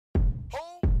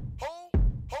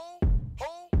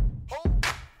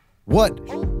What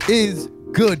is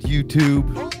good,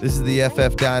 YouTube? This is the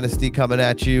FF Dynasty coming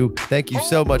at you. Thank you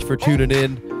so much for tuning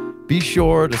in. Be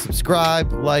sure to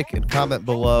subscribe, like, and comment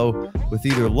below with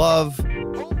either love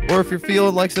or if you're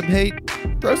feeling like some hate,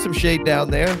 throw some shade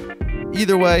down there.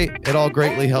 Either way, it all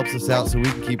greatly helps us out so we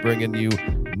can keep bringing you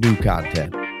new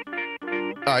content.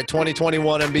 All right,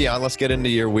 2021 and beyond. Let's get into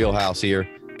your wheelhouse here.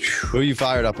 Who are you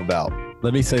fired up about?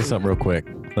 Let me say something real quick.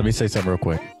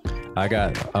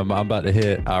 I'm about to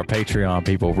hit our Patreon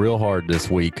people real hard this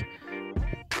week.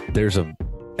 There's a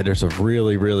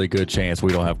really, really good chance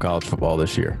we don't have college football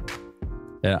this year.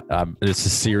 Yeah, it's a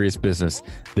serious business.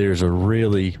 There's a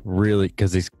really,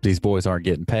 because these boys aren't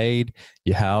getting paid.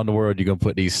 How in the world are you going to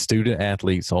put these student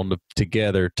athletes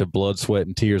together to blood, sweat,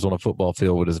 and tears on a football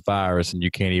field with this virus, and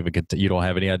you can't even you don't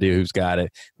have any idea who's got it.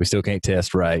 We still can't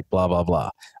test right. Blah blah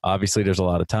blah. Obviously, there's a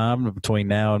lot of time between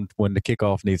now and when the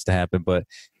kickoff needs to happen. But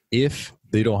if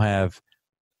they don't have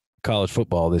college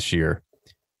football this year,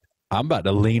 I'm about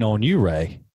to lean on you,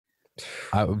 Ray.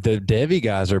 The Devi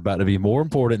guys are about to be more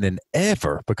important than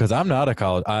ever because I'm not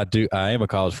I am a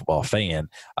college football fan.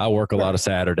 I work a lot of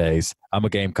Saturdays. I'm a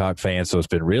Gamecock fan, so it's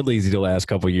been real easy the last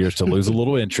couple of years to lose a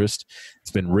little interest.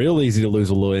 It's been real easy to lose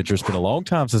a little interest. It's been a long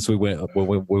time since we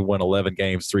won 11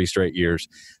 games 3 straight years.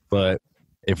 But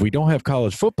if we don't have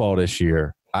college football this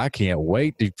year, I can't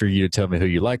wait for you to tell me who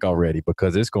you like already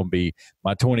because it's going to be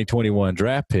my 2021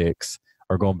 draft picks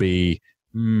are going to be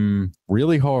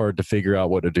really hard to figure out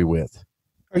what to do with.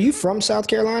 Are you from South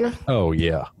Carolina? Oh,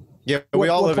 yeah. Yeah, we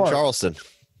all live in Charleston.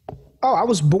 Oh, I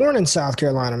was born in South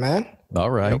Carolina, man.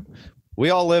 All right. Yep.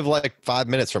 We all live like 5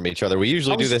 minutes from each other. We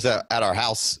usually do this at our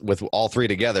house with all 3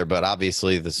 together, but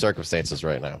obviously the circumstances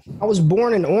right now. I was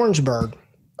born in Orangeburg.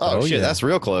 Oh shit, yeah. That's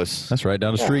real close. That's right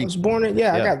down the street. I was born in,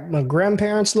 I got my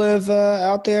grandparents live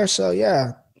out there, so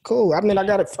yeah, cool. I mean, I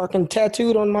got it fucking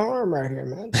tattooed on my arm right here,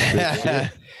 man.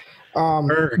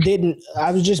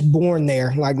 I was just born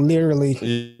there, like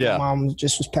literally. Yeah. My mom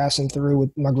was passing through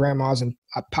with my grandma's and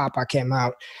I came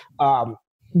out.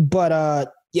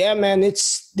 Yeah, man,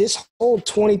 it's this whole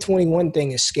 2021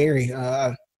 thing is scary.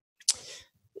 And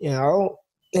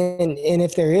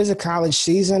if there is a college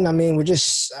season, I mean, we're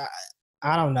just,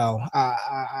 I don't know.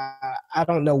 I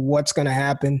don't know what's going to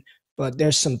happen, but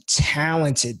there's some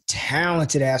talented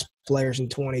ass players in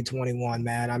 2021,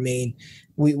 man. I mean,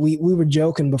 we were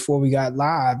joking before we got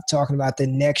live talking about the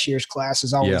next year's class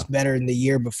is always better than the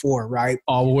year before, right?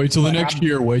 Oh, well, wait till the next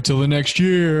year. Wait till the next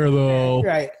year, though.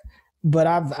 Right. But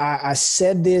I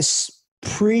said this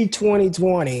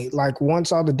pre-2020, like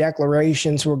once all the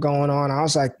declarations were going on, I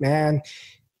was like, man,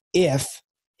 if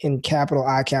in capital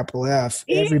I, capital F,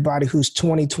 everybody who's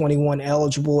 2021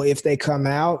 eligible, if they come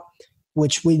out,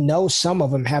 which we know some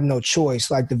of them have no choice,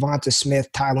 like Devonta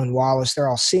Smith, Tylan Wallace, they're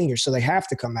all seniors, so they have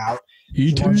to come out.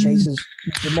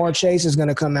 Jamar Chase is going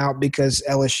to come out because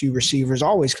LSU receivers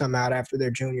always come out after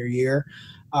their junior year.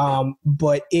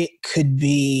 But it could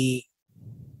be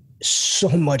so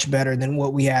much better than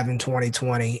what we have in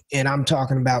 2020. And I'm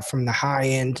talking about from the high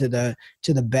end to the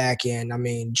back end. I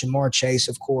mean, Jamar Chase,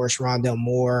 of course, Rondell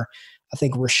Moore. I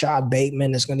think Rashad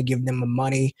Bateman is going to give them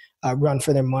a run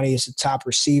for their money as the top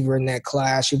receiver in that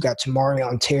class. You've got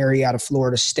Tamarion Terry out of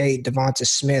Florida State, Devonta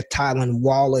Smith, Tylan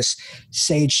Wallace,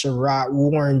 Sage Surratt,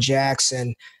 Warren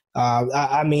Jackson.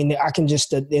 I mean, I can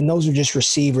just and those are just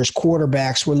receivers.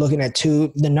 Quarterbacks, we're looking at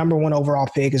 2. The number 1 overall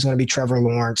pick is going to be Trevor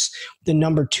Lawrence. The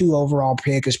number 2 overall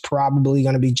pick is probably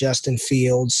going to be Justin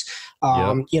Fields.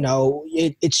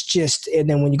 It's just, and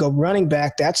then when you go running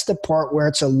back, that's the part where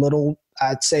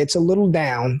I'd say it's a little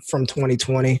down from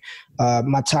 2020.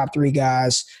 My top 3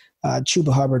 guys,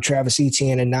 Chuba Hubbard, Travis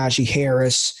Etienne, and Najee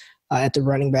Harris at the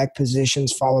running back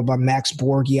positions, followed by Max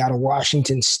Borghi out of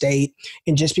Washington State.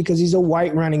 And just because he's a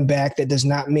white running back, that does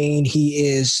not mean he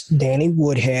is Danny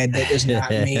Woodhead. That does not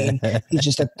mean he's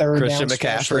just a third Christian down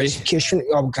McCaffrey.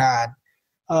 Oh, God.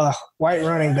 White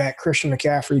running back, Christian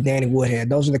McCaffrey, Danny Woodhead.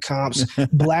 Those are the comps.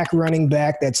 Black running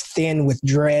back that's thin with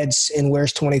dreads and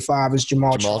wears 25 is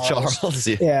Jamal Charles.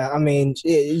 Yeah, I mean,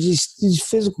 these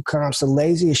physical comps, the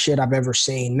laziest shit I've ever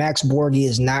seen. Max Borghi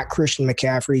is not Christian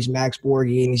McCaffrey. He's Max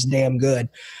Borghi, and he's damn good.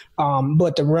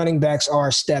 But the running backs are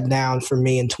a step down for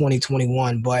me in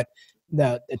 2021. But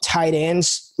the tight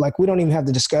ends, like we don't even have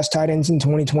to discuss tight ends in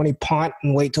 2020. Punt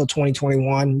and wait till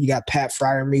 2021. You got Pat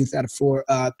Freiermuth out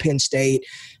of Penn State,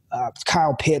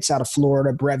 Kyle Pitts out of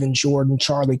Florida, Brevin Jordan,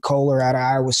 Charlie Kohler out of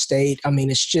Iowa State. I mean,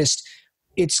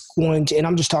 it's going to, and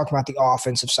I'm just talking about the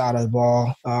offensive side of the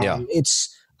ball.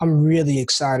 I'm really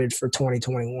excited for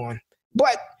 2021,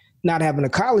 but not having a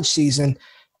college season.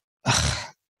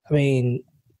 I mean,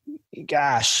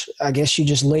 gosh, I guess you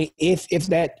just lay if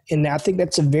that, and I think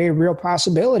that's a very real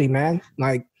possibility, man.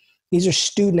 Like, these are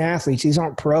student athletes; these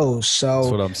aren't pros. So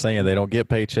that's what I'm saying. They don't get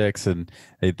paychecks, and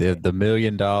the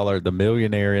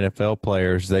millionaire NFL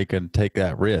players, they can take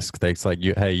that risk. It's like,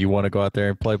 hey, you want to go out there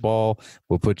and play ball?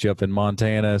 We'll put you up in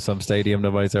Montana, some stadium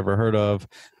nobody's ever heard of,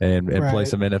 and play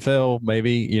some NFL,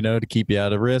 maybe, to keep you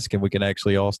out of risk, and we can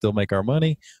actually all still make our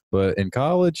money. But in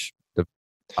college,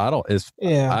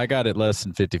 I got it less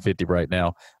than 50-50 right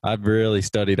now. I've really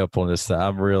studied up on this.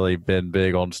 I've really been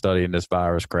big on studying this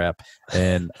virus crap,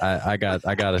 and I got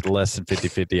it less than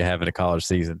 50-50 having a college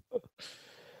season.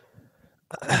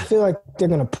 I feel like they're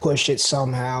going to push it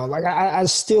somehow. Like, I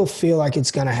still feel like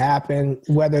it's going to happen,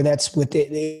 whether that's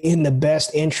in the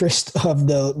best interest of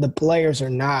the players or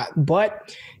not.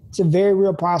 But it's a very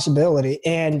real possibility.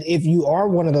 And if you are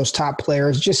one of those top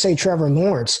players, just say Trevor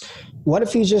Lawrence. What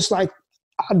if he's just like,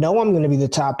 I know I'm going to be the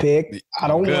top pick. I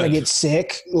don't want to get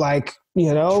sick. Like,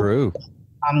 True.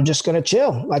 I'm just going to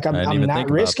chill. Like, I'm not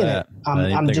risking it.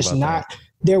 I'm just not.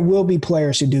 There will be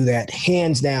players who do that.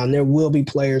 Hands down. There will be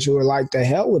players who are like, the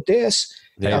hell with this.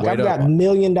 Yeah, like, I've got $1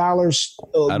 million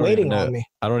waiting on me.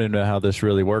 I don't even know how this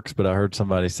really works, but I heard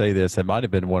somebody say this. It might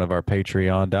have been one of our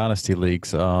Patreon Dynasty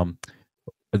leagues.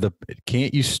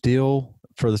 Can't you still,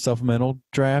 for the supplemental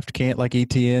draft, can't like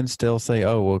ETN still say,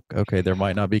 oh, well, okay, there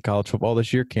might not be college football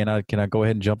this year. Can I go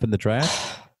ahead and jump in the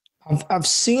draft? I've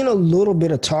seen a little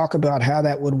bit of talk about how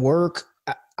that would work.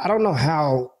 I don't know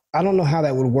how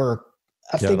that would work.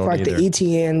 I think like the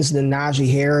ETNs, the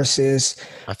Najee Harrises.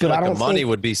 I feel like the money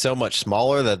would be so much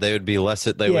smaller that they would be less.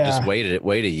 They would just wait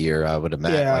a year. I would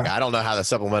imagine. Yeah. Like, I don't know how the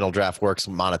supplemental draft works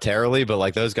monetarily, but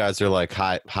like those guys are like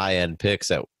high end picks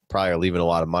that probably are leaving a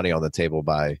lot of money on the table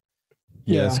by.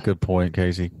 Yeah, that's a good point,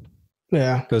 Casey.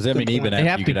 Yeah, because I mean, even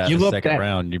after you get out of the second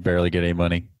round, you barely get any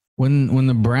money. When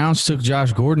the Browns took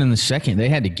Josh Gordon in the second, they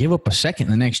had to give up a second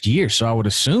the next year. So I would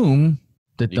assume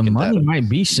that the money might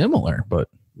be similar, but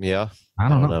yeah, I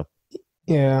don't know.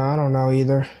 Yeah, I don't know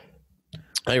either.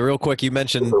 Hey, real quick, you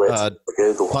mentioned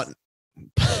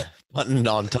punting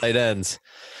on tight ends.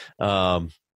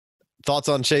 Thoughts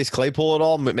on Chase Claypool at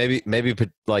all? Maybe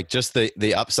like just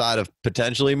the upside of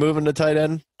potentially moving to tight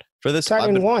end for this. Tight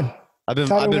end one. I've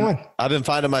been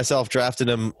finding myself drafting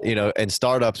him, in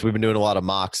startups. We've been doing a lot of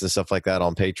mocks and stuff like that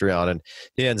on Patreon, and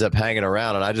he ends up hanging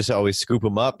around, and I just always scoop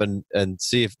him up and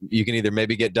see if you can either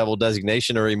maybe get double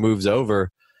designation or he moves over.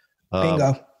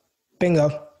 Bingo.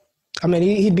 I mean,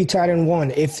 he'd be tight end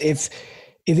one. If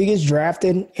he gets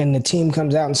drafted and the team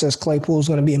comes out and says Claypool's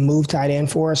going to be a move tight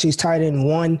end for us, he's tight end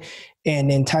one.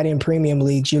 And in tight end premium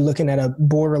leagues, you're looking at a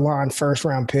borderline first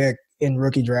round pick in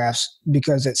rookie drafts,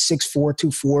 because at 6'4",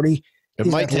 240, it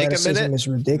might take a minute,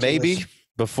 maybe,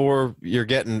 before you're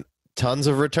getting tons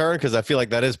of return, because I feel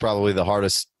like that is probably the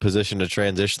hardest position to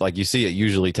transition. Like, you see it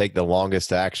usually take the longest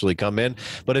to actually come in.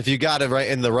 But if you got it right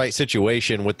in the right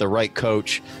situation with the right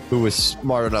coach who was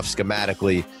smart enough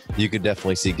schematically, you could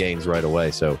definitely see gains right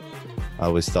away. So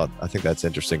I think that's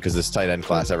interesting, because this tight end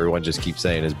class, everyone just keeps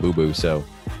saying is boo-boo. So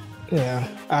yeah,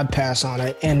 I'd pass on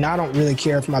it. And I don't really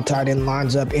care if my tight end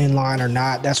lines up in line or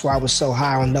not. That's why I was so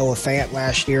high on Noah Fant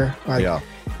last year.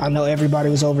 I know everybody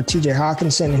was over TJ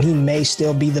Hawkinson, and he may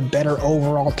still be the better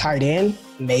overall tight end.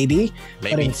 Maybe.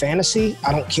 But in fantasy,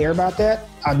 I don't care about that.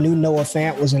 I knew Noah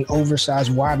Fant was an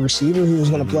oversized wide receiver who was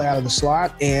going to play out of the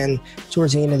slot. And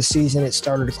towards the end of the season, it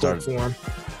started to click for him.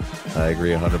 I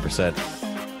agree 100%.